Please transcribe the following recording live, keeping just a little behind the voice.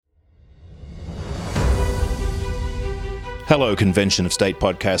Hello, Convention of State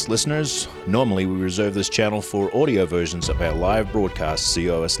podcast listeners. Normally, we reserve this channel for audio versions of our live broadcast,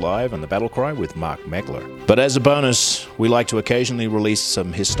 COS Live and the Battle Cry with Mark Meckler. But as a bonus, we like to occasionally release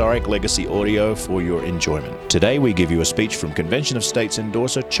some historic legacy audio for your enjoyment. Today, we give you a speech from Convention of States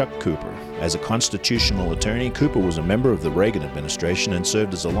endorser Chuck Cooper. As a constitutional attorney, Cooper was a member of the Reagan Administration and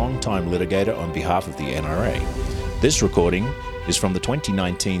served as a longtime litigator on behalf of the NRA. This recording is from the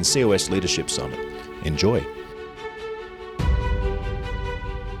 2019 COS Leadership Summit. Enjoy.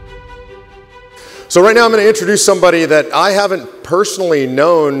 So right now I'm going to introduce somebody that I haven't personally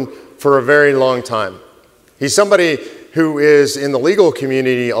known for a very long time. He's somebody who is in the legal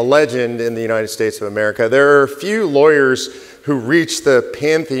community a legend in the United States of America. There are few lawyers who reach the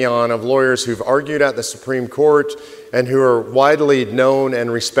pantheon of lawyers who've argued at the Supreme Court and who are widely known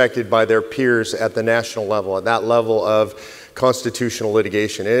and respected by their peers at the national level, at that level of constitutional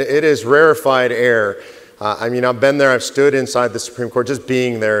litigation. It is rarefied air. I've been there, I've stood inside the Supreme Court. Just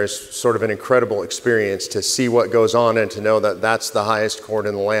being there is sort of an incredible experience to see what goes on and to know that that's the highest court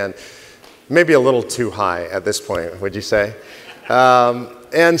in the land. Maybe a little too high at this point, would you say?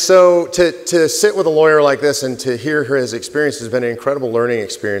 And so to sit with a lawyer like this and to hear his experience has been an incredible learning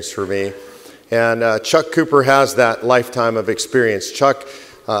experience for me. And Chuck Cooper has that lifetime of experience. Chuck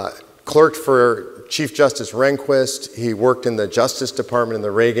clerked for Chief Justice Rehnquist. He worked in the Justice Department in the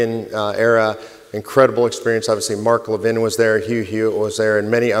Reagan era. Incredible experience. Obviously, Mark Levin was there, Hugh Hewitt was there, and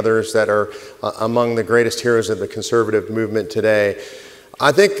many others that are among the greatest heroes of the conservative movement today.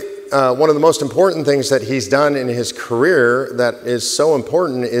 I think one of the most important things that he's done in his career that is so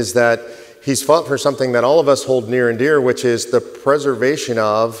important is that he's fought for something that all of us hold near and dear, which is the preservation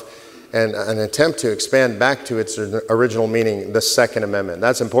of and an attempt to expand back to its original meaning, the Second Amendment.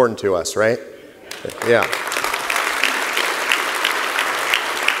 That's important to us, right? Yeah.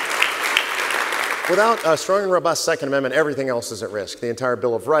 Without a strong and robust Second Amendment, everything else is at risk. The entire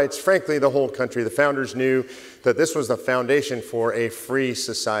Bill of Rights, frankly, the whole country. The founders knew that this was the foundation for a free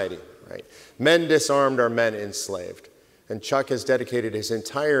society. Right? Men disarmed are men enslaved. And Chuck has dedicated his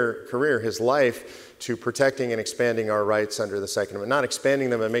entire career, his life, to protecting and expanding our rights under the Second Amendment. Not expanding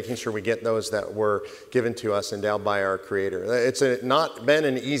them and making sure we get those that were given to us, endowed by our Creator. It's not been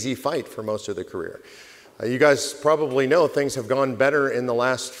an easy fight for most of the career. You guys probably know things have gone better in the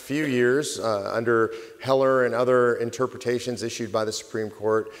last few years under Heller and other interpretations issued by the Supreme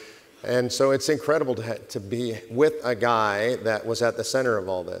Court. And so it's incredible to be with a guy that was at the center of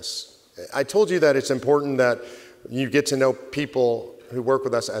all this. I told you that it's important that you get to know people who work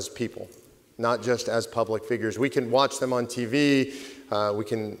with us as people, not just as public figures. We can watch them on TV, we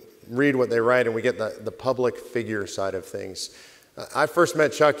can read what they write, and we get the public figure side of things. I first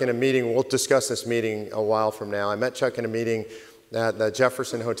met Chuck in a meeting. We'll discuss this meeting a while from now. I met Chuck in a meeting at the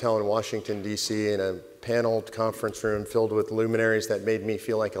Jefferson Hotel in Washington, D.C. in a paneled conference room filled with luminaries that made me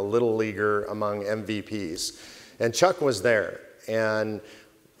feel like a little leaguer among MVPs. And Chuck was there. And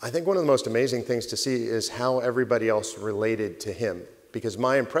I think one of the most amazing things to see is how everybody else related to him. Because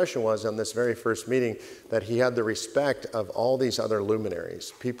my impression was on this very first meeting that he had the respect of all these other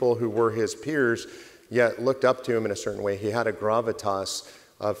luminaries, people who were his peers, yet looked up to him in a certain way. He had a gravitas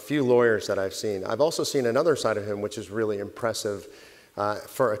of few lawyers that I've seen. I've also seen another side of him, which is really impressive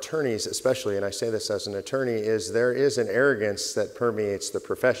for attorneys especially, and I say this as an attorney, is there is an arrogance that permeates the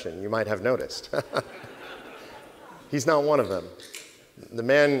profession. You might have noticed. He's not one of them. The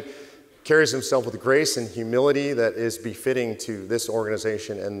man carries himself with grace and humility that is befitting to this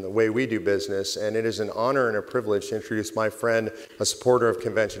organization and the way we do business, and it is an honor and a privilege to introduce my friend, a supporter of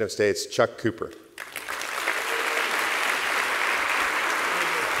Convention of States, Chuck Cooper.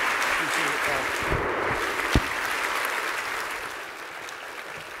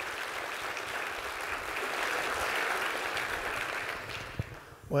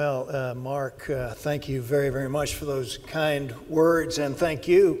 Well, Mark, thank you very, very much for those kind words, and thank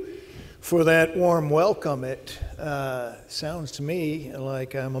you for that warm welcome. It sounds to me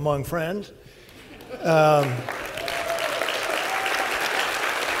like I'm among friends.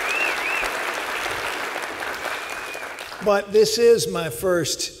 But this is my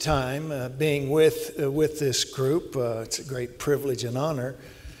first time being with this group. It's a great privilege and honor.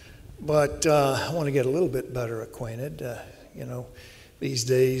 But I want to get a little bit better acquainted. These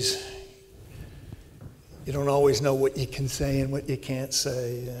days, you don't always know what you can say and what you can't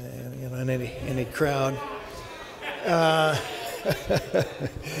say, in any crowd.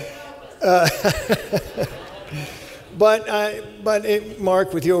 But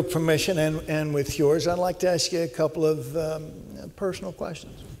Mark, with your permission and with yours, I'd like to ask you a couple of personal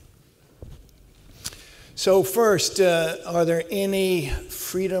questions. So first, are there any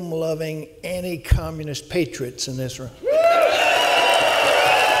freedom-loving, anti-communist patriots in this room?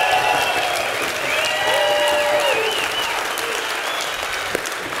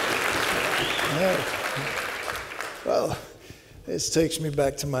 This takes me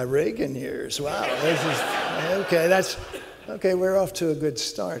back to my Reagan years. Wow, this is okay. Okay. We're off to a good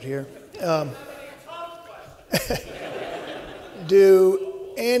start here.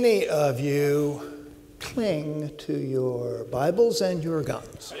 Do any of you cling to your Bibles and your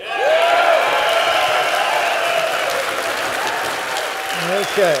guns? Okay.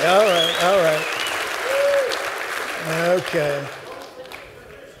 All right. Okay.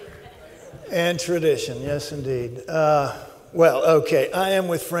 And tradition, yes, indeed. Well, okay, I am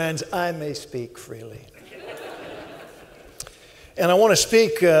with friends. I may speak freely. And I want to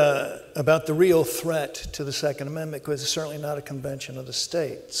speak about the real threat to the Second Amendment, because it's certainly not a convention of the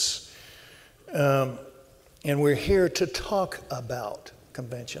states. And we're here to talk about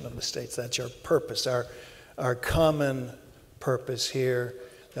convention of the states. That's our purpose, our common purpose here.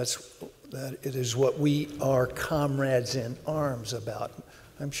 That it is what we are comrades in arms about.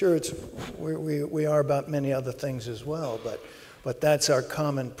 I'm sure we are about many other things as well, but that's our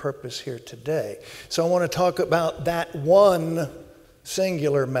common purpose here today. So I want to talk about that one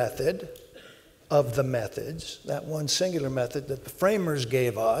singular method of the methods, that one singular method that the framers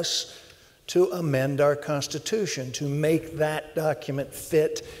gave us to amend our Constitution, to make that document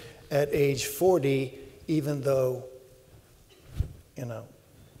fit at age 40, even though,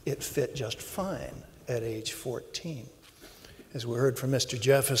 it fit just fine at age 14. As we heard from Mr.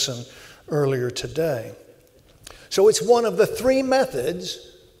 Jefferson earlier today. So it's one of the three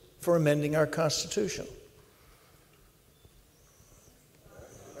methods for amending our Constitution.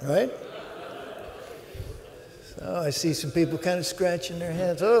 Right? So I see some people kind of scratching their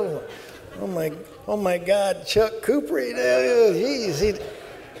heads. Oh my God, Chuck Cooper, geez, he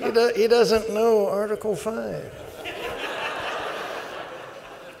doesn't know Article 5.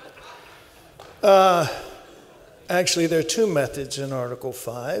 Actually, there are two methods in Article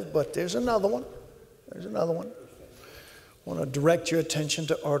 5, but there's another one. I want to direct your attention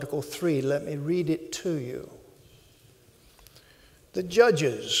to Article 3. Let me read it to you. The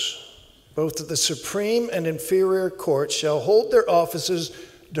judges, both of the Supreme and inferior courts, shall hold their offices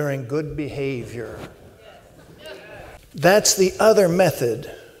during good behavior. That's the other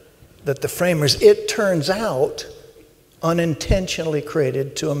method that the framers, it turns out, unintentionally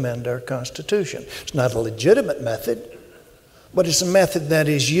created to amend our Constitution. It's not a legitimate method, but it's a method that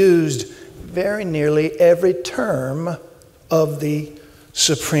is used very nearly every term of the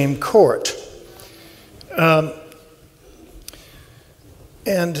Supreme Court. And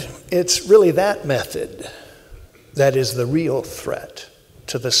it's really that method that is the real threat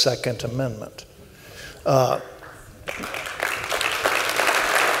to the Second Amendment.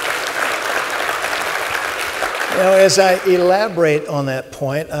 Now, as I elaborate on that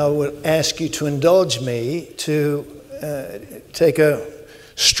point, I would ask you to indulge me to take a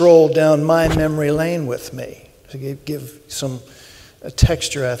stroll down my memory lane with me, to give some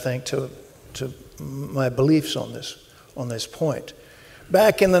texture, I think, to my beliefs on this point.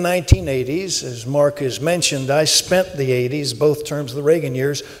 Back in the 1980s, as Mark has mentioned, I spent the 80s, both terms of the Reagan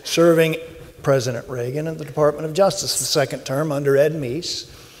years, serving President Reagan in the Department of Justice, the second term under Ed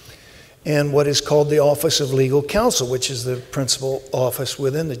Meese, and what is called the Office of Legal Counsel, which is the principal office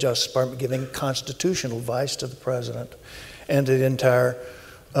within the Justice Department giving constitutional advice to the President and to the entire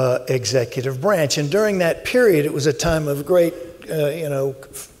executive branch. And during that period, it was a time of great,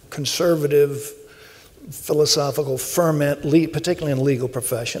 conservative, philosophical ferment, particularly in the legal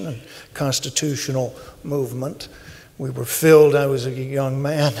profession and constitutional movement. We were filled, I was a young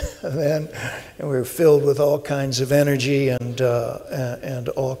man then, and we were filled with all kinds of energy and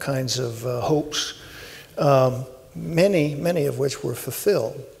all kinds of hopes, many of which were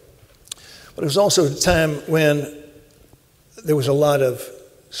fulfilled. But it was also a time when there was a lot of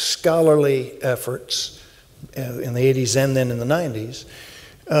scholarly efforts in the 80s and then in the 90s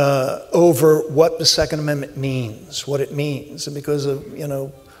over what the Second Amendment means, what it means, and because of,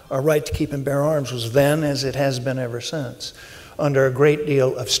 our right to keep and bear arms was then, as it has been ever since, under a great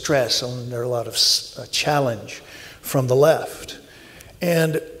deal of stress, under a lot of challenge from the left.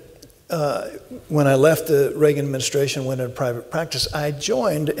 And when I left the Reagan administration, went into private practice, I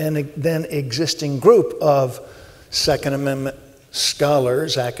joined an then existing group of Second Amendment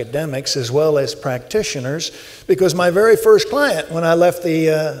scholars, academics, as well as practitioners, because my very first client when I left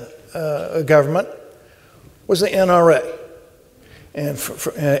the government was the NRA. And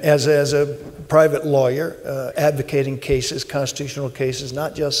as a private lawyer, advocating cases, constitutional cases,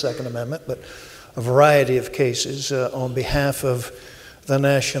 not just Second Amendment, but a variety of cases on behalf of the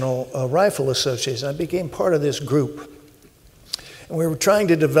National Rifle Association. I became part of this group. And we were trying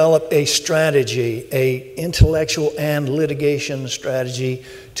to develop a strategy, a intellectual and litigation strategy,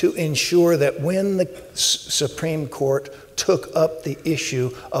 to ensure that when the Supreme Court took up the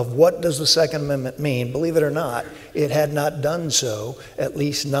issue of what does the Second Amendment mean, believe it or not, it had not done so, at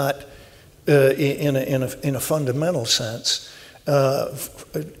least not in a fundamental sense,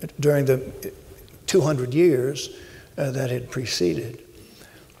 during the 200 years that had preceded.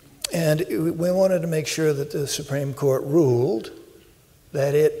 And we wanted to make sure that the Supreme Court ruled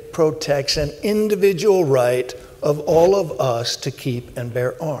that it protects an individual right of all of us to keep and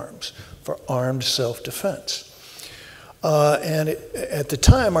bear arms for armed self-defense. At the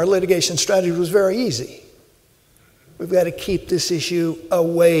time, our litigation strategy was very easy. We've got to keep this issue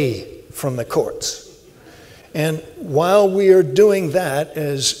away from the courts. And while we are doing that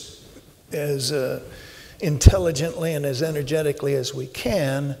as intelligently and as energetically as we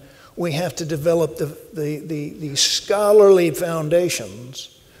can, we have to develop the scholarly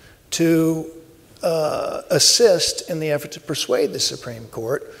foundations to assist in the effort to persuade the Supreme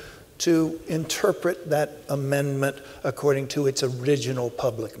Court to interpret that amendment according to its original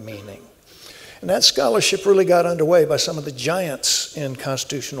public meaning. And that scholarship really got underway by some of the giants in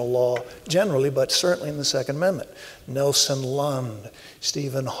constitutional law generally, but certainly in the Second Amendment. Nelson Lund,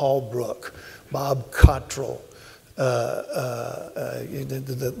 Stephen Holbrook, Bob Cottrell, the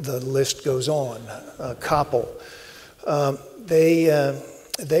list goes on, Koppel.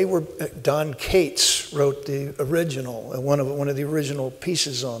 They were, Don Cates wrote the original, one of the original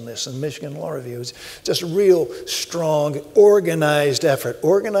pieces on this in Michigan Law Review. It was just a real strong, organized effort,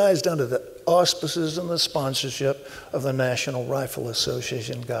 organized under the auspices and the sponsorship of the National Rifle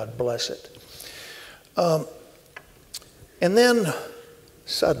Association, God bless it. And then,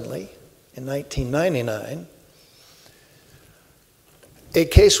 suddenly, in 1999, a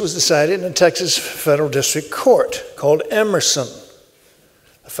case was decided in a Texas federal district court called Emerson.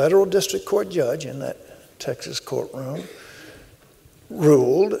 A federal district court judge in that Texas courtroom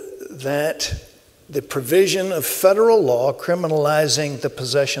ruled that the provision of federal law criminalizing the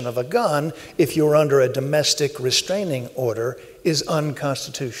possession of a gun if you're under a domestic restraining order is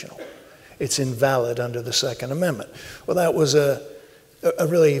unconstitutional. It's invalid under the Second Amendment. Well, that was a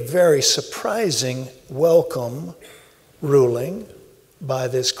really very surprising, welcome ruling by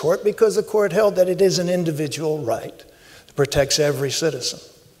this court, because the court held that it is an individual right that protects every citizen.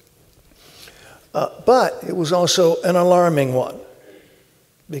 But it was also an alarming one,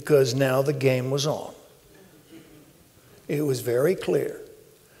 because now the game was on. It was very clear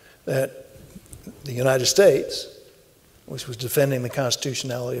that the United States, which was defending the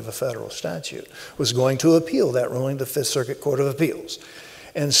constitutionality of a federal statute, was going to appeal that ruling to the Fifth Circuit Court of Appeals.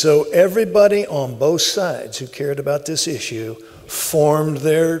 And so everybody on both sides who cared about this issue formed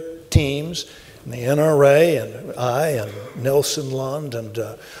their teams, and the NRA and I and Nelson Lund and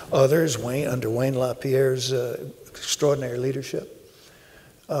others, under Wayne LaPierre's extraordinary leadership,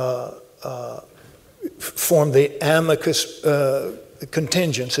 formed the amicus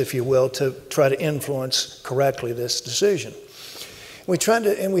contingents, if you will, to try to influence correctly this decision. We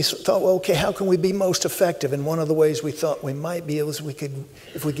thought, well, okay, how can we be most effective? And one of the ways we thought we might be able is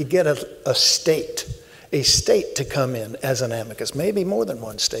if we could get a state to come in as an amicus, maybe more than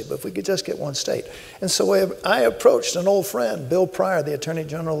one state, but if we could just get one state. And so I approached an old friend, Bill Pryor, the Attorney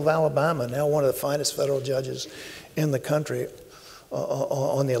General of Alabama, now one of the finest federal judges in the country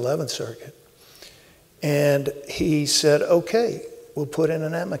on the 11th Circuit. And he said, okay, we'll put in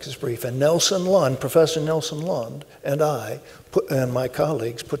an amicus brief. And Nelson Lund, Professor Nelson Lund, and I, and my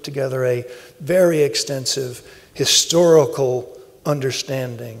colleagues, put together a very extensive historical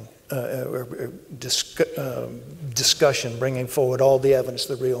understanding discussion, bringing forward all the evidence,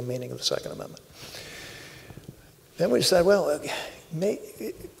 the real meaning of the Second Amendment. Then we decided, well,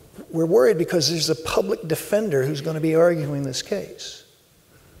 we're worried because there's a public defender who's going to be arguing this case.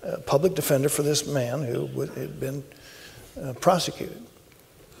 A public defender for this man who had been prosecuted.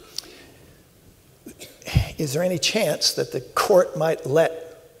 Is there any chance that the court might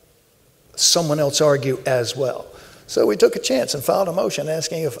let someone else argue as well? So we took a chance and filed a motion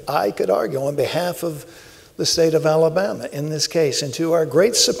asking if I could argue on behalf of the state of Alabama in this case. And to our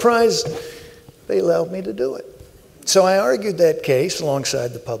great surprise, they allowed me to do it. So I argued that case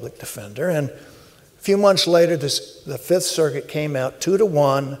alongside the public defender. And a few months later, the Fifth Circuit came out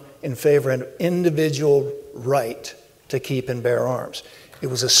 2-1 in favor of an individual right to keep and bear arms. It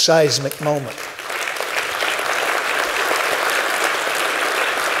was a seismic moment.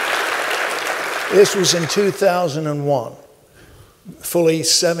 This was in 2001, fully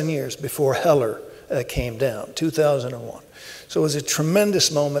 7 years before Heller came down, 2001. So it was a tremendous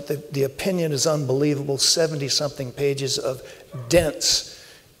moment. The opinion is unbelievable, 70-something pages of dense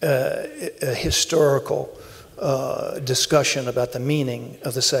historical discussion about the meaning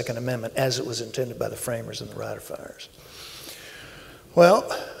of the Second Amendment as it was intended by the framers and the ratifiers.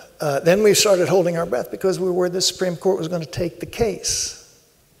 Well, then we started holding our breath because we were worried the Supreme Court was going to take the case.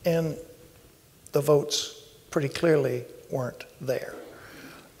 And the votes pretty clearly weren't there.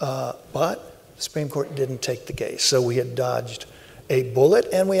 But the Supreme Court didn't take the case. So we had dodged a bullet,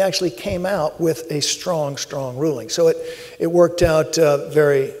 and we actually came out with a strong, strong ruling. So it worked out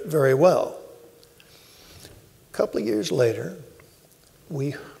very, very well. A couple of years later,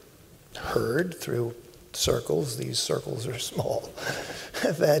 we heard through circles, these circles are small,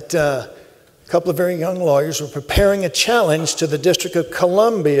 that a couple of very young lawyers were preparing a challenge to the District of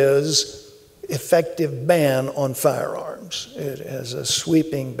Columbia's effective ban on firearms. It has a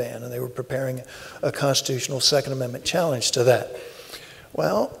sweeping ban, and they were preparing a constitutional Second Amendment challenge to that.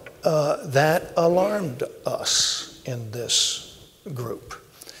 Well, that alarmed us in this group.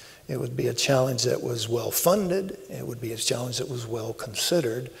 It would be a challenge that was well funded. It would be a challenge that was well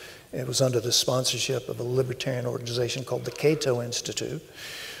considered. It was under the sponsorship of a libertarian organization called the Cato Institute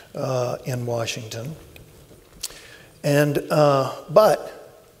in Washington. And, but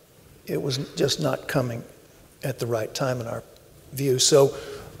it was just not coming at the right time in our view. So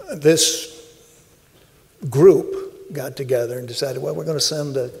this group got together and decided, well, we're going to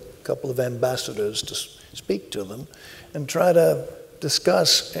send a couple of ambassadors to speak to them and try to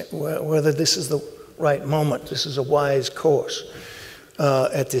discuss whether this is the right moment, this is a wise course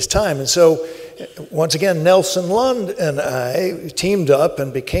at this time. And so once again, Nelson Lund and I teamed up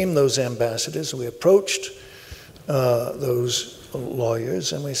and became those ambassadors. We approached those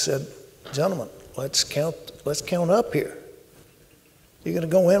lawyers and we said, gentlemen, let's count up here. You're going to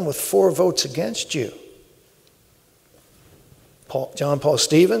go in with 4 votes against you. John Paul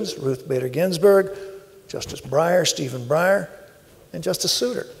Stevens, Ruth Bader Ginsburg, Justice Breyer, Stephen Breyer, and Justice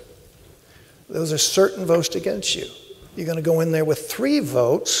Souter. Those are certain votes against you. You're going to go in there with 3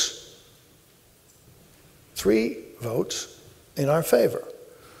 votes in our favor.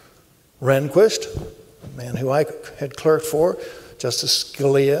 Rehnquist, a man who I had clerked for, Justice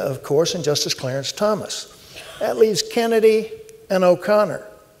Scalia, of course, and Justice Clarence Thomas. That leaves Kennedy and O'Connor.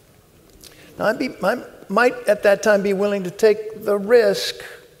 Now, I might at that time be willing to take the risk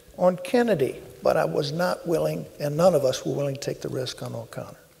on Kennedy, but I was not willing, and none of us were willing to take the risk on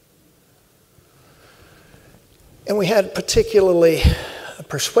O'Connor. And we had particularly a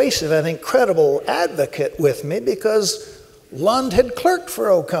persuasive, I think, credible advocate with me because Lund had clerked for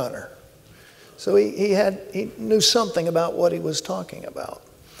O'Connor. So he knew something about what he was talking about.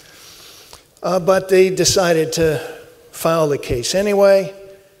 But they decided to file the case anyway,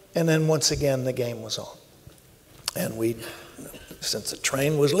 and then once again the game was on. And since the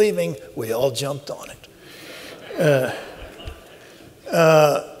train was leaving, we all jumped on it.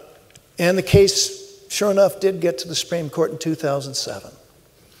 And the case, sure enough, did get to the Supreme Court in 2007.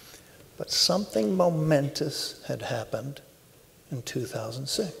 But something momentous had happened in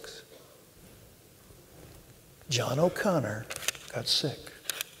 2006. John O'Connor got sick.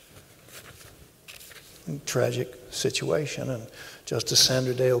 Tragic situation, and Justice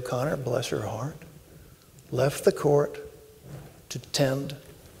Sandra Day O'Connor, bless her heart, left the court to tend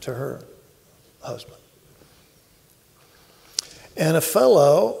to her husband. And a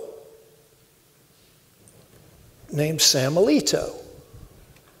fellow named Sam Alito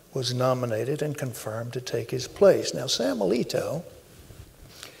was nominated and confirmed to take his place. Now, Sam Alito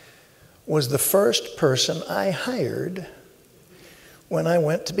was the first person I hired when I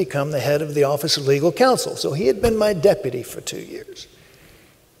went to become the head of the Office of Legal Counsel. So he had been my deputy for 2 years.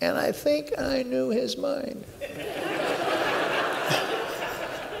 And I think I knew his mind.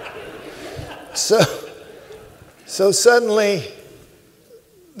 So suddenly,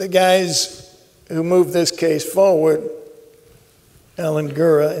 the guys who moved this case forward, Alan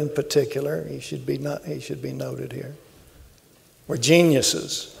Gura in particular, he should be noted here, were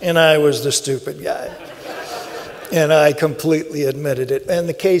geniuses. And I was the stupid guy. And I completely admitted it. And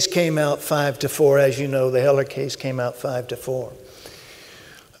the case came out 5-4. As you know, the Heller case came out 5-4.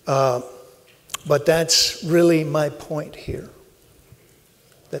 But that's really my point here,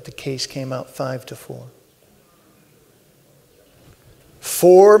 that the case came out 5-4.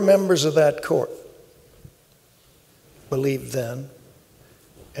 4 members of that court believed then,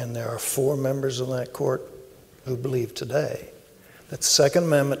 and there are 4 members of that court who believe today, that the Second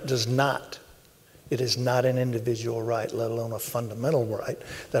Amendment does not. It is not an individual right, let alone a fundamental right,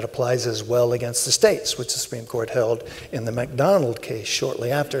 that applies as well against the states, which the Supreme Court held in the McDonald case shortly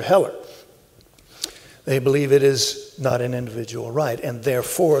after Heller. They believe it is not an individual right, and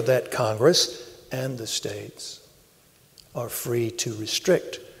therefore that Congress and the states are free to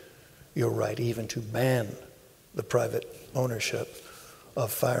restrict your right, even to ban the private ownership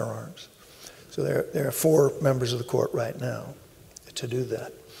of firearms. So there are 4 members of the court right now to do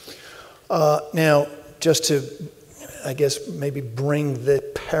that. Now, just to, I guess, maybe bring the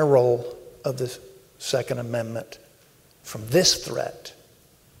peril of the Second Amendment from this threat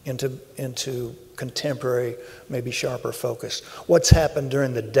into contemporary, maybe sharper focus. What's happened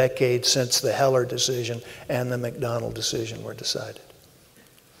during the decade since the Heller decision and the McDonald decision were decided?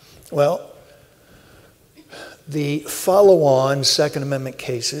 Well, the follow-on Second Amendment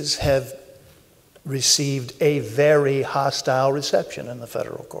cases have received a very hostile reception in the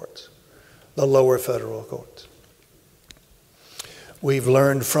federal courts, the lower federal courts. We've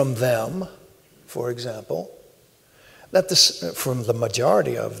learned from them, for example, that from the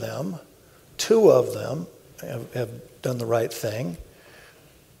majority of them, 2 of them have done the right thing.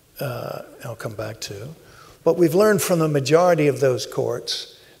 I'll come back to. But we've learned from the majority of those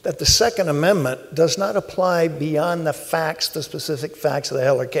courts that the Second Amendment does not apply beyond the facts, the specific facts of the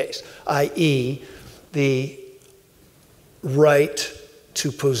Heller case, i.e., the right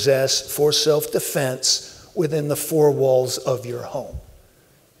to possess for self-defense within the 4 walls of your home.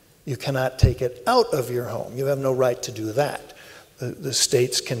 You cannot take it out of your home. You have no right to do that. The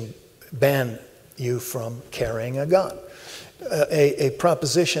states can ban you from carrying a gun. A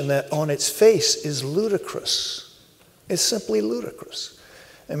proposition that on its face is ludicrous. It's simply ludicrous.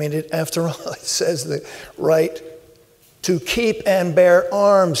 I mean, after all, it says the right to keep and bear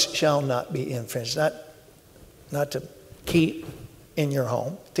arms shall not be infringed. Not to keep in your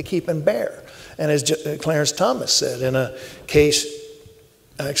home, to keep and bear. And as Clarence Thomas said in a case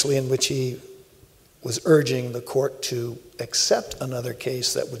actually in which he was urging the court to accept another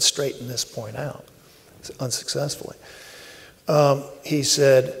case that would straighten this point out, unsuccessfully. He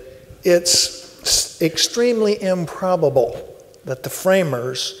said, it's extremely improbable that the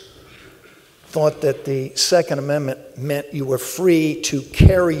framers thought that the Second Amendment meant you were free to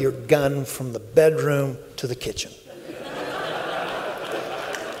carry your gun from the bedroom to the kitchen.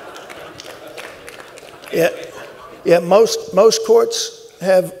 Yet most courts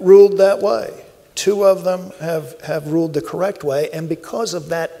have ruled that way. 2 of them have ruled the correct way, and because of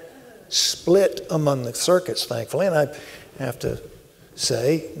that split among the circuits, thankfully, and I have to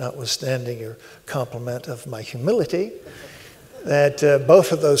say, notwithstanding your compliment of my humility, that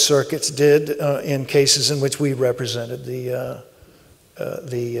both of those circuits did in cases in which we represented the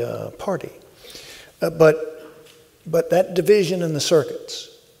party. But that division in the circuits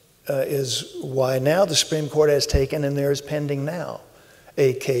is why now the Supreme Court has taken, and there is pending now,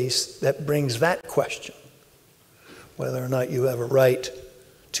 a case that brings that question, whether or not you have a right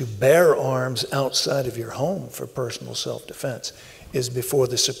to bear arms outside of your home for personal self-defense, is before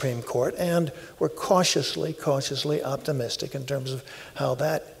the Supreme Court, and we're cautiously optimistic in terms of how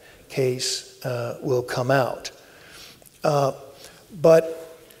that case will come out.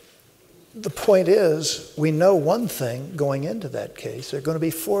 But the point is, we know one thing going into that case: there are going to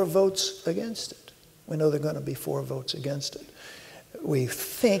be 4 votes against it. We know there are going to be 4 votes against it. We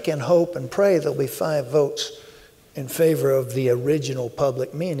think and hope and pray there'll be 5 votes in favor of the original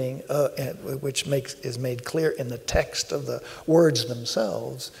public meaning, which is made clear in the text of the words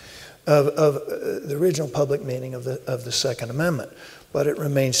themselves, of the original public meaning of the Second Amendment. But it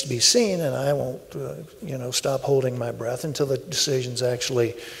remains to be seen, and I won't, stop holding my breath until the decisions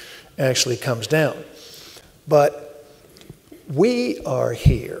actually comes down. But we are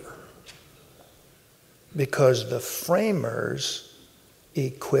here because the framers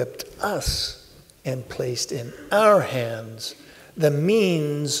equipped us and placed in our hands the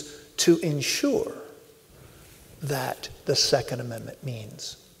means to ensure that the Second Amendment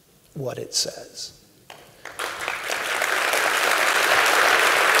means what it says.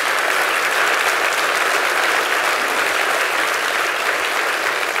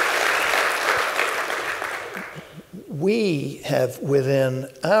 We have within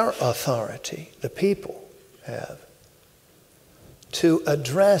our authority, the people have, to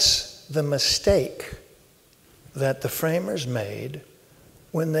address the mistake that the framers made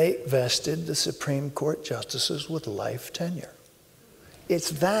when they vested the Supreme Court justices with life tenure. It's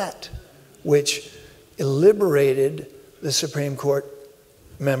that which liberated the Supreme Court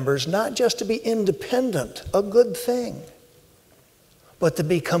members not just to be independent, a good thing, but to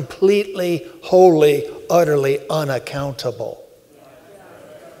be completely, wholly, utterly unaccountable.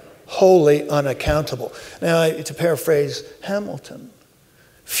 Wholly unaccountable. Now, to paraphrase Hamilton,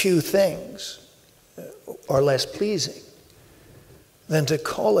 few things are less pleasing than to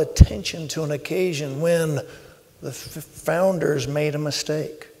call attention to an occasion when the founders made a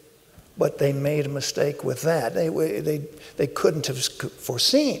mistake. But they made a mistake with that. They couldn't have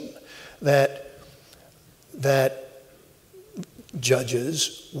foreseen that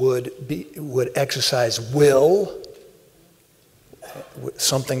judges would exercise will,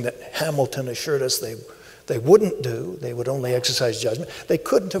 something that Hamilton assured us they wouldn't do. They would only exercise judgment. They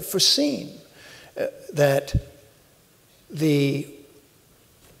couldn't have foreseen that the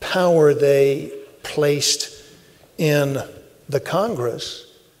power they placed in the Congress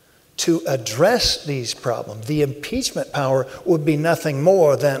to address these problems, the impeachment power, would be nothing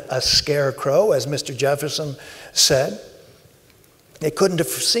more than a scarecrow, as Mr. Jefferson said. They couldn't have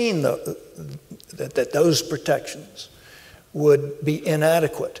foreseen that those protections would be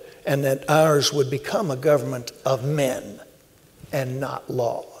inadequate and that ours would become a government of men and not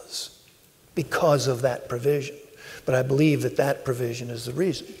laws because of that provision. But I believe that provision is the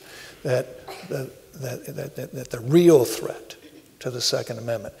reason that the real threat to the Second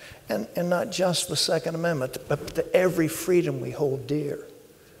Amendment, and not just the Second Amendment, but to every freedom we hold dear,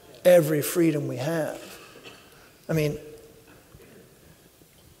 every freedom we have. I mean,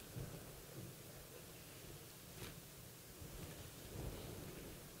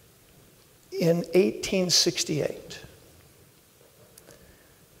 in 1868,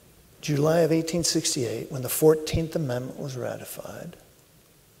 July of 1868, when the 14th Amendment was ratified,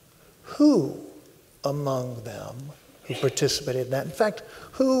 who among them who participated in that, in fact,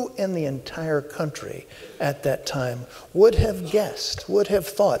 who in the entire country at that time would have guessed, would have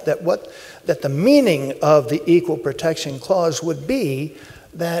thought that the meaning of the Equal Protection Clause would be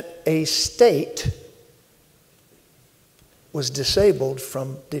that a state was disabled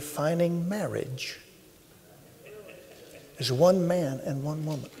from defining marriage as one man and one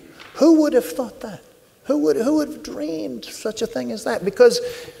woman? Who would have thought that? Who would have dreamed such a thing as that? Because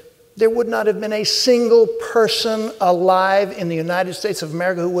there would not have been a single person alive in the United States of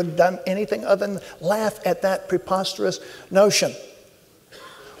America who would have done anything other than laugh at that preposterous notion.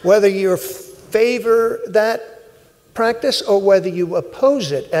 Whether you favor that practice or whether you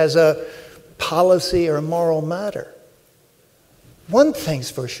oppose it as a policy or a moral matter, one thing's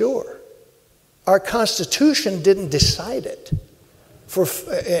for sure: our Constitution didn't decide it.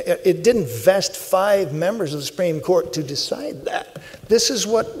 It didn't vest 5 members of the Supreme Court to decide that. This is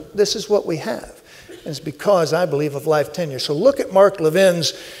what we have. And it's because, I believe, of life tenure. So look at Mark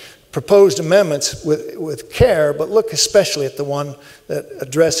Levin's proposed amendments with care, but look especially at the one that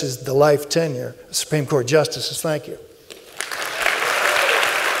addresses the life tenure of Supreme Court justices. Thank you.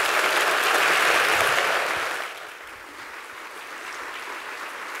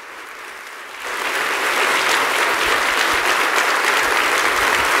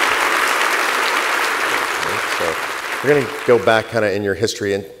 We're going to go back kind of in your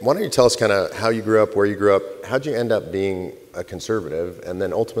history, and why don't you tell us kind of how you grew up, where you grew up, how'd you end up being a conservative, and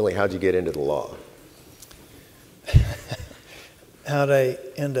then ultimately how'd you get into the law? How'd I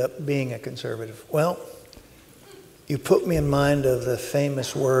end up being a conservative? Well, you put me in mind of the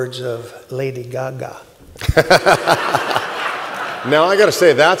famous words of Lady Gaga. Now I got to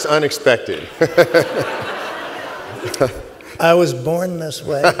say, that's unexpected. I was born this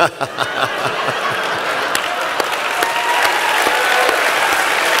way.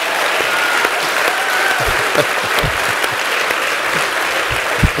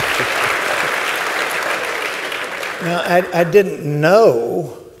 Now, I didn't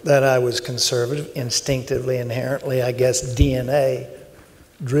know that I was conservative, instinctively, inherently, I guess,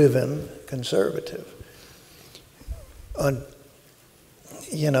 DNA-driven conservative.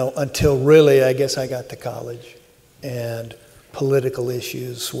 Until really, I guess, I got to college and political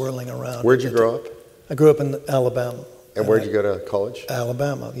issues swirling around. Where'd you grow up? I grew up in Alabama. And where'd you go to college?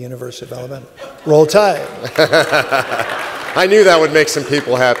 Alabama, the University of Alabama. Roll Tide. I knew that would make some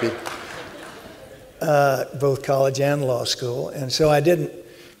people happy. Both college and law school. And so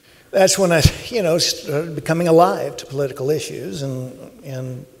that's when I, started becoming alive to political issues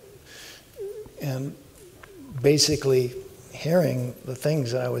and basically hearing the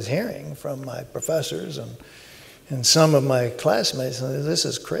things that I was hearing from my professors and some of my classmates. This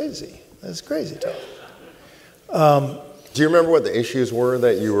is crazy. This is crazy talk. Do you remember what the issues were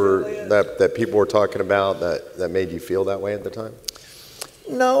that people were talking about that made you feel that way at the time?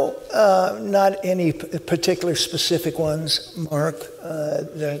 No, not any particular specific ones, Mark,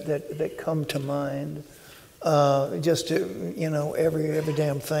 that come to mind. Just every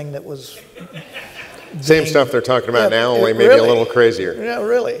damn thing that was same stuff they're talking about now, only maybe a little crazier. Yeah,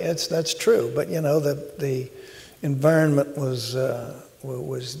 really, that's true. But the environment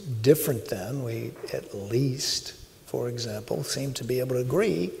was different then. We at least for example, seem to be able to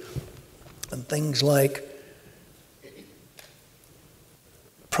agree on things like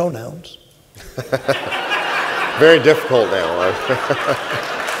pronouns. Very difficult now.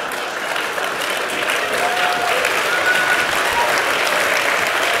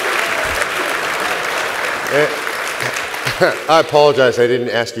 I apologize, I didn't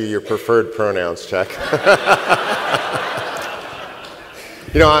ask you your preferred pronouns, Chuck.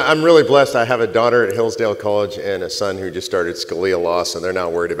 You know, I'm really blessed. I have a daughter at Hillsdale College and a son who just started Scalia Law, so they're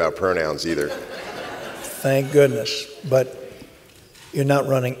not worried about pronouns either. Thank goodness. But you're not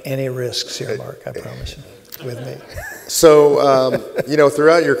running any risks here, Mark, I promise you, with me. So, you know,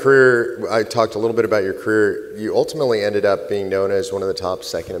 throughout your career, I talked a little bit about your career. You ultimately ended up being known as one of the top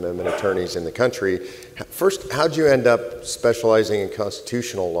Second Amendment attorneys in the country. First, how did you end up specializing in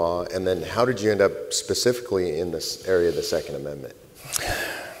constitutional law, and then how did you end up specifically in this area of the Second Amendment?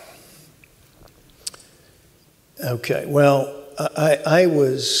 Okay, well, I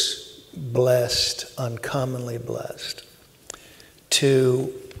was blessed, uncommonly blessed,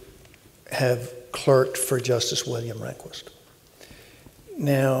 to have clerked for Justice William Rehnquist.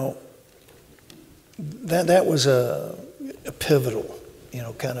 Now, that was a pivotal, you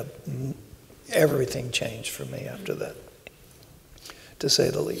know, kind of everything changed for me after that, to say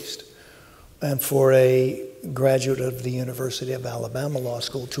the least. And for a graduate of the University of Alabama Law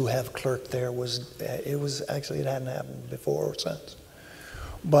School to have clerked there it hadn't happened before or since.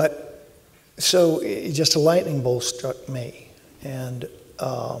 But so just a lightning bolt struck me, and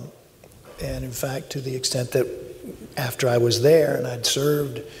in fact, to the extent that after I was there and I'd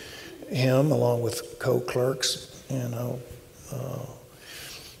served him along with co-clerks, you know,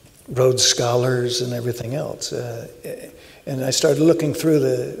 Rhodes Scholars and everything else, and I started looking through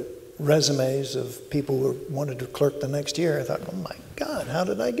the resumes of people who wanted to clerk the next year. I thought, oh my God, how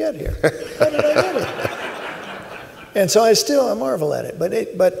did I get here? How did I get here? And so I marvel at it.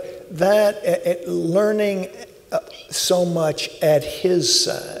 But learning so much at his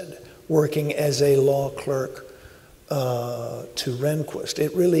side, working as a law clerk to Rehnquist,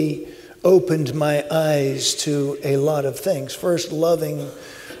 it really opened my eyes to a lot of things. First, loving.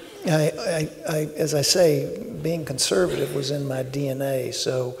 As I say, being conservative was in my DNA.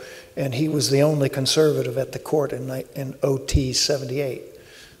 So, and he was the only conservative at the court in OT 78,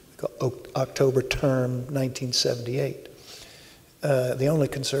 October term 1978. The only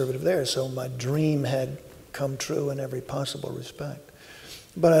conservative there. So my dream had come true in every possible respect.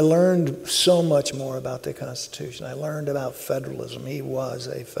 But I learned so much more about the Constitution. I learned about federalism. He was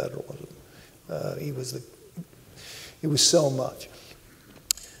a federalism. He was so much.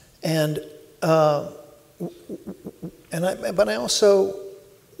 But I also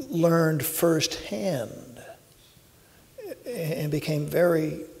learned firsthand and became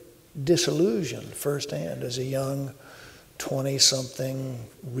very disillusioned firsthand as a young 20-something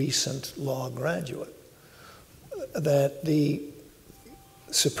recent law graduate that the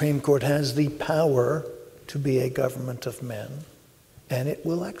Supreme Court has the power to be a government of men, and it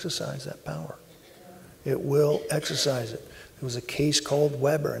will exercise that power. It will exercise it. There was a case called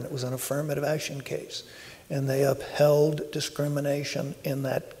Weber, and it was an affirmative action case. And they upheld discrimination in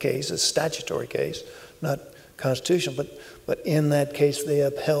that case, a statutory case, not constitutional, but in that case they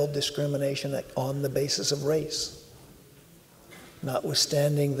upheld discrimination on the basis of race,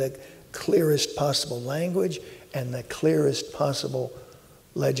 notwithstanding the clearest possible language and the clearest possible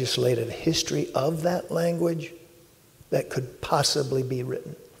legislative history of that language that could possibly be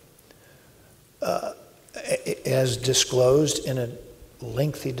written. As disclosed in a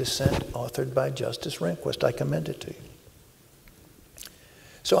lengthy dissent authored by Justice Rehnquist. I commend it to you.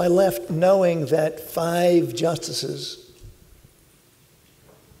 So I left knowing that 5 justices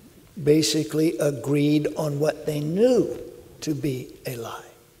basically agreed on what they knew to be a lie.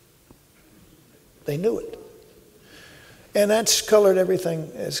 They knew it. And that's colored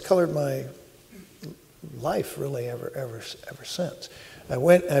everything, it's colored my life really ever since. I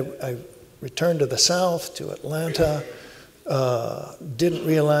returned to the South, to Atlanta, didn't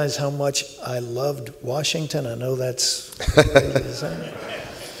realize how much I loved Washington. I know that's crazy to say,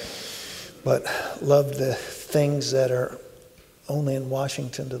 but loved the things that are only in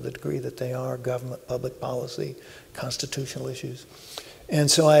Washington to the degree that they are: government, public policy, constitutional issues.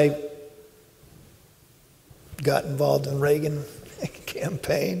 And so I got involved in the Reagan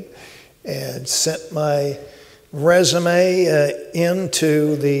campaign and sent my resume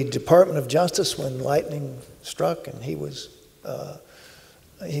into the Department of Justice when lightning struck, and he was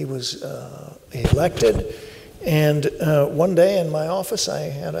elected. And one day in my office, I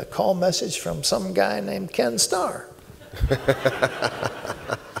had a call message from some guy named Ken Starr.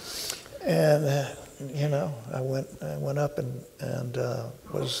 And I went up and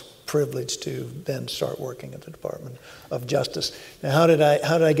was privileged to then start working at the Department of Justice. Now, how did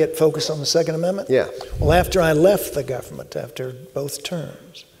I get focused on the Second Amendment? Yeah. Well, after I left the government, after both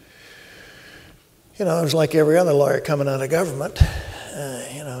terms, I was like every other lawyer coming out of government.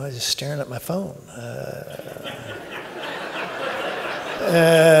 I was just staring at my phone.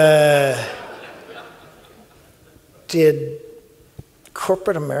 Did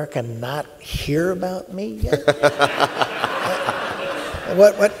corporate America not hear about me yet?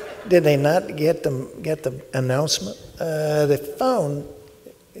 What did they not get the announcement? The phone,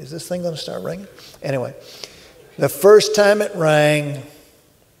 is this thing going to start ringing? Anyway, the first time it rang,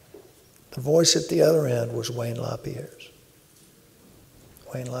 the voice at the other end was Wayne LaPierre's.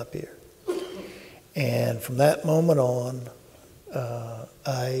 Wayne LaPierre. And from that moment on,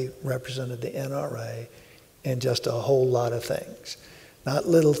 I represented the NRA in just a whole lot of things. Not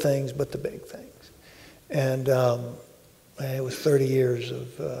little things, but the big things. And it was 30 years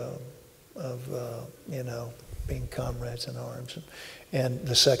of being comrades in arms. And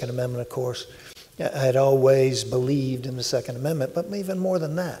the Second Amendment, of course, I had always believed in the Second Amendment, but even more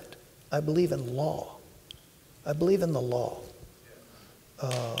than that, I believe in law. I believe in the law.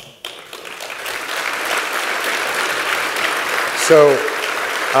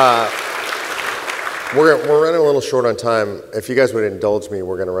 We're running a little short on time. If you guys would indulge me,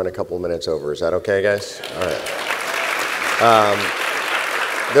 we're going to run a couple of minutes over. Is that okay, guys? All right.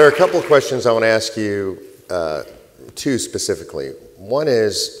 There are a couple of questions I want to ask you, two specifically. One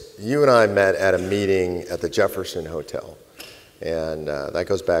is, you and I met at a meeting at the Jefferson Hotel, and that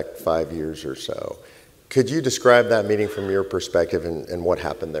goes back 5 years or so. Could you describe that meeting from your perspective and what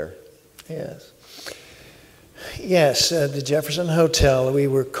happened there? Yes, the Jefferson Hotel, we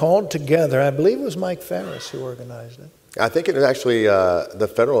were called together. I believe it was Mike Ferris who organized it. I think it was actually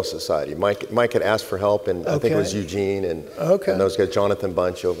the Federalist Society. Mike had asked for help, and I think it was Eugene and those guys, Jonathan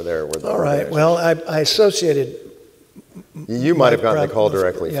Bunch over there. All right. Well, I associated. You might have gotten the call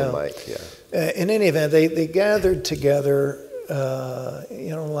directly from Mike. Yeah. In any event, they gathered together,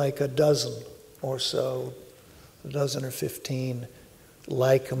 like a dozen or so, a dozen or 15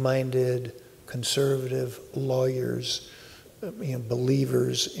 like-minded conservative lawyers,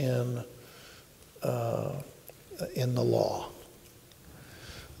 believers in the law.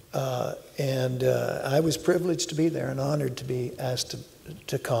 And I was privileged to be there and honored to be asked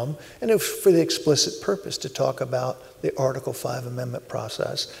to come, and it was for the explicit purpose to talk about the Article 5 amendment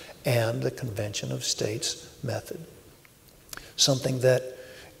process and the Convention of States method. Something that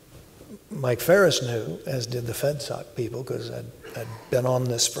Mike Ferris knew, as did the FedSoc people, because I'd been on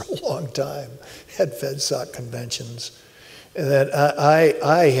this for a long time, had FedSoc conventions, that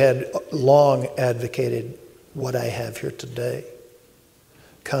I had long advocated what I have here today,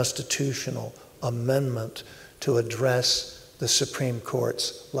 constitutional amendment to address the Supreme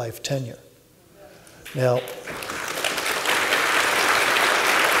Court's life tenure. Now,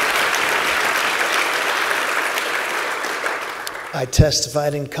 I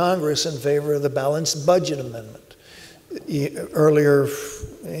testified in Congress in favor of the Balanced Budget Amendment earlier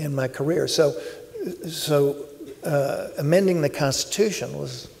in my career. So amending the Constitution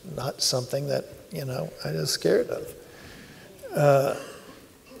was not something that, I was scared of.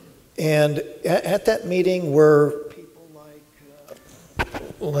 And at that meeting were people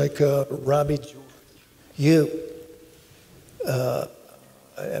like Robbie George,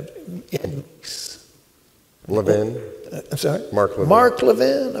 Levin. I'm sorry? Mark Levin. Mark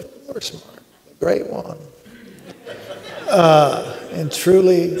Levin, of course, Mark. Great one. And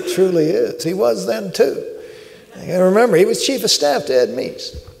truly is. He was then too. I gotta remember, he was chief of staff to Ed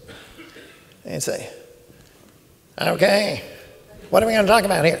Meese. And he'd say, okay, what are we going to talk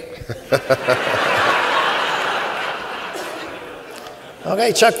about here?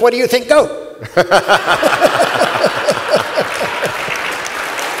 Okay, Chuck, what do you think? Go.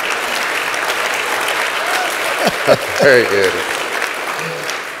 Very good.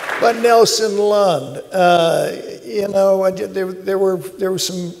 But Nelson Lund, there were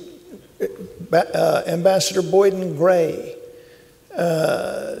some Ambassador Boyden Gray.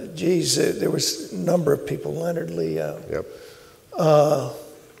 There was a number of people. Leonard Leo. Yep.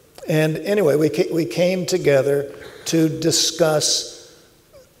 And anyway, we came together to discuss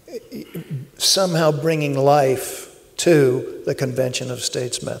somehow bringing life to the Convention of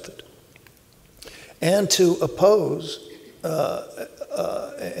States method, and to oppose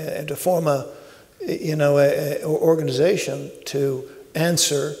and to form a organization to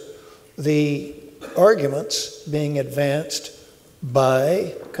answer the arguments being advanced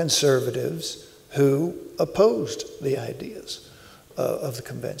by conservatives who opposed the ideas of the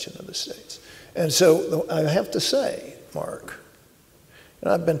Convention of the States. And so I have to say, Mark,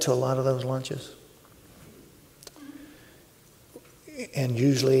 and I've been to a lot of those lunches, and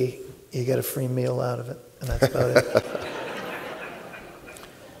usually you get a free meal out of it, and that's about it.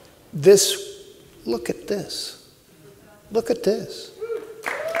 Look at this. Look at this.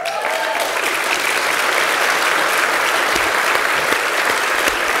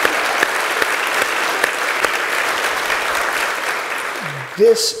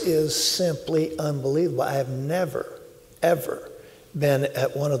 This is simply unbelievable. I have never, ever been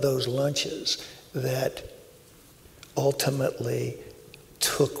at one of those lunches that ultimately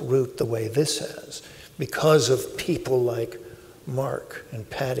took root the way this has, because of people like Mark and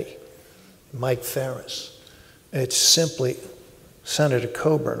Patty, Mike Ferris. It's simply Senator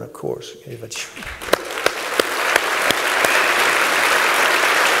Coburn, of course.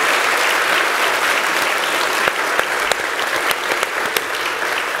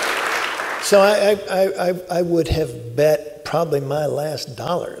 So I would have bet probably my last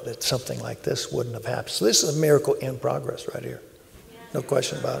dollar that something like this wouldn't have happened. So this is a miracle in progress right here. No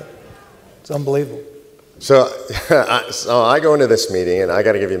question about it. It's unbelievable. So I go into this meeting, and I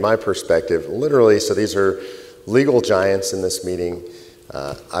got to give you my perspective. Literally, so these are legal giants in this meeting.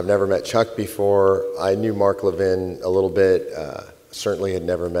 I've never met Chuck before. I knew Mark Levin a little bit. Certainly had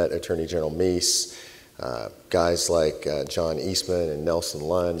never met Attorney General Meese. Guys like John Eastman and Nelson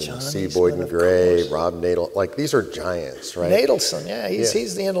Lund, and C. Boyden Gray, Rob Nadel, like these are giants, right? Nadelson, yeah,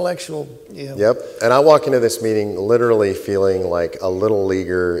 he's the intellectual. Yep, and I walk into this meeting literally feeling like a little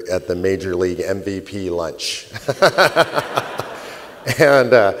leaguer at the Major League MVP lunch.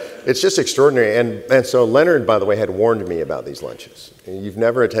 And it's just extraordinary. And so Leonard, by the way, had warned me about these lunches. You've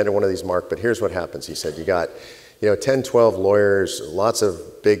never attended one of these, Mark, but here's what happens. He said, you got 10, 12 lawyers, lots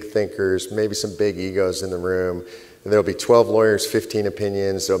of big thinkers, maybe some big egos in the room. There'll be 12 lawyers, 15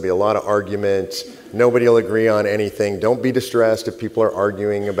 opinions. There'll be a lot of argument. Nobody will agree on anything. Don't be distressed if people are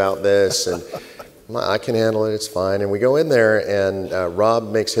arguing about this. And I can handle it. It's fine. And we go in there, and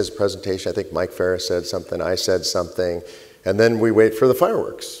Rob makes his presentation. I think Mike Ferris said something. I said something. And then we wait for the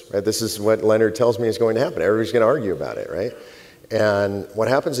fireworks. Right? This is what Leonard tells me is going to happen. Everybody's going to argue about it, right? And what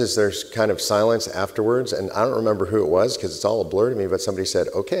happens is there's kind of silence afterwards, and I don't remember who it was because it's all a blur to me, but somebody said,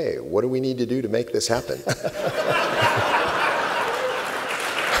 okay, what do we need to do to make this happen?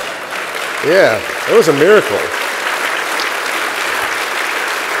 Yeah, it was a miracle.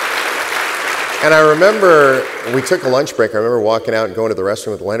 And I remember we took a lunch break. I remember walking out and going to the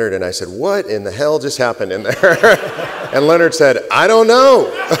restroom with Leonard, and I said, what in the hell just happened in there? And Leonard said, I don't know.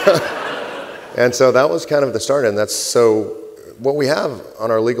 And so that was kind of the start, and that's so what we have on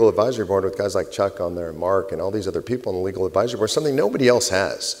our legal advisory board with guys like Chuck on there, and Mark, and all these other people on the legal advisory board, something nobody else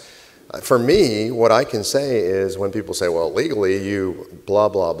has. For me, what I can say is when people say, well, legally you blah,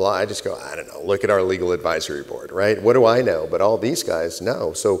 blah, blah, I just go, I don't know, look at our legal advisory board, right? What do I know? But all these guys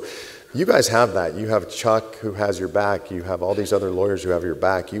know. So you guys have that. You have Chuck who has your back. You have all these other lawyers who have your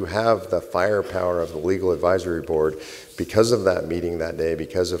back. You have the firepower of the legal advisory board because of that meeting that day,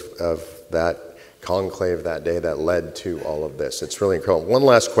 because of that conclave that day that led to all of this. It's really incredible. One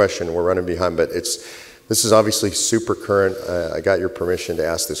last question, we're running behind, but this is obviously super current. I got your permission to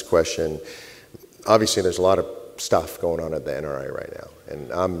ask this question. Obviously there's a lot of stuff going on at the NRA right now,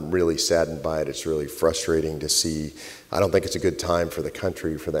 and I'm really saddened by it. It's really frustrating to see. I don't think it's a good time for the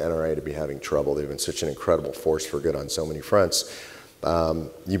country, for the NRA to be having trouble. They've been such an incredible force for good on so many fronts.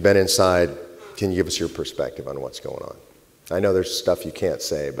 You've been inside. Can you give us your perspective on what's going on? I know there's stuff you can't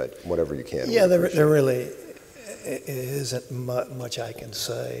say, but whatever you can. Yeah, there really isn't much I can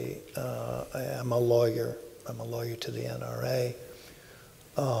say. I'm a lawyer. I'm a lawyer to the NRA,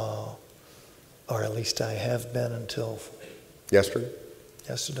 or at least I have been until yesterday.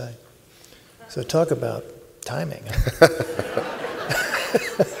 So talk about timing.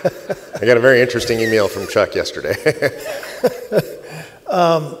 I got a very interesting email from Chuck yesterday.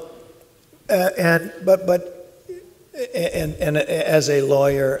 And as a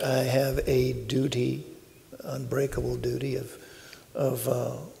lawyer, I have a duty, unbreakable duty of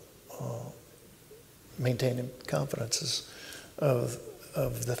maintaining confidences of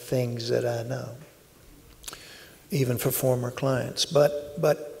the things that I know, even for former clients. But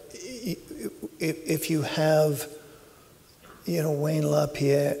if you have, Wayne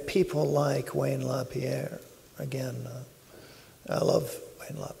LaPierre, people like Wayne LaPierre, again, I love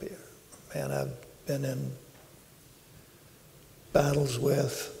Wayne LaPierre. Man, I've been in battles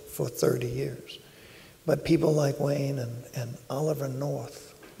with for 30 years. But people like Wayne and Oliver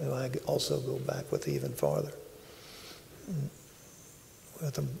North, who I also go back with even farther,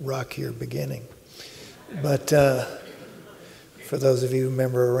 with a rockier beginning. But for those of you who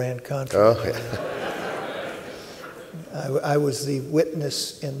remember Iran-Contra. Oh, yeah. I was the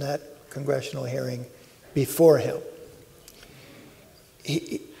witness in that congressional hearing before him.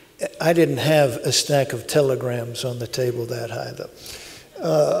 I didn't have a stack of telegrams on the table that high, though.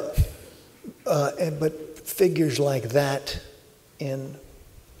 But figures like that in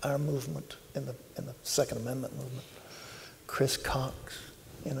our movement, in the Second Amendment movement, Chris Cox,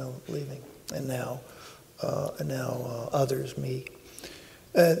 leaving, and now others, me.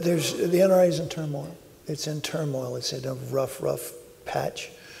 The NRA is in turmoil. It's in turmoil. It's in a rough patch.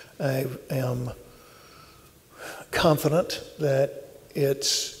 I am confident that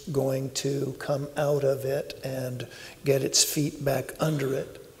it's going to come out of it and get its feet back under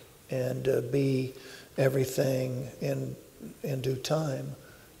it and be everything in due time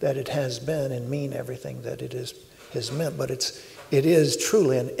that it has been and mean everything that it has meant. But it is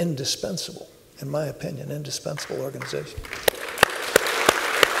truly an indispensable, in my opinion, indispensable organization.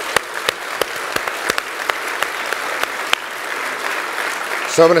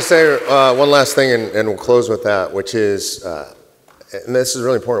 So I'm going to say one last thing, and we'll close with that, which is, and this is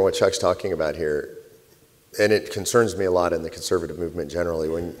really important what Chuck's talking about here, and it concerns me a lot in the conservative movement generally.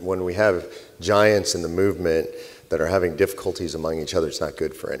 When we have giants in the movement that are having difficulties among each other, it's not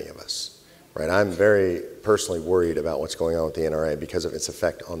good for any of us, right? I'm very personally worried about what's going on with the NRA because of its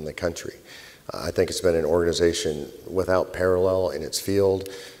effect on the country. I think it's been an organization without parallel in its field.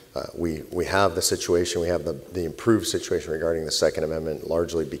 We have the situation, we have the improved situation regarding the Second Amendment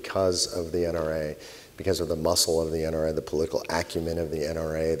largely because of the NRA, because of the muscle of the NRA, the political acumen of the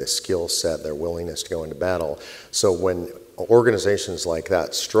NRA, the skill set, their willingness to go into battle. So when organizations like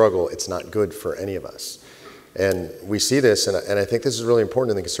that struggle, it's not good for any of us. And we see this, and I think this is really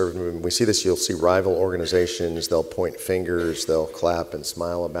important in the conservative movement. We see this, you'll see rival organizations, they'll point fingers, they'll clap and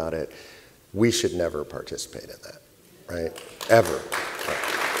smile about it. We should never participate in that, right? Ever.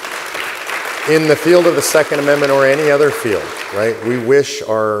 In the field of the Second Amendment or any other field, right? We wish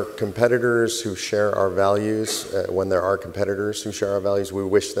our competitors who share our values, when there are competitors who share our values, we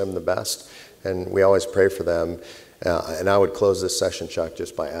wish them the best, and we always pray for them. And I would close this session, Chuck,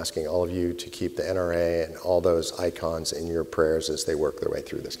 just by asking all of you to keep the NRA and all those icons in your prayers as they work their way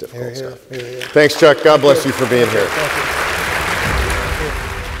through this difficult stuff. Thanks, Chuck. God bless you for being here.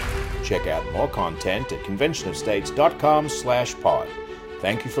 Check out more content at conventionofstates.com/pod.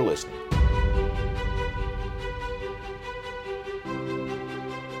 Thank you for listening.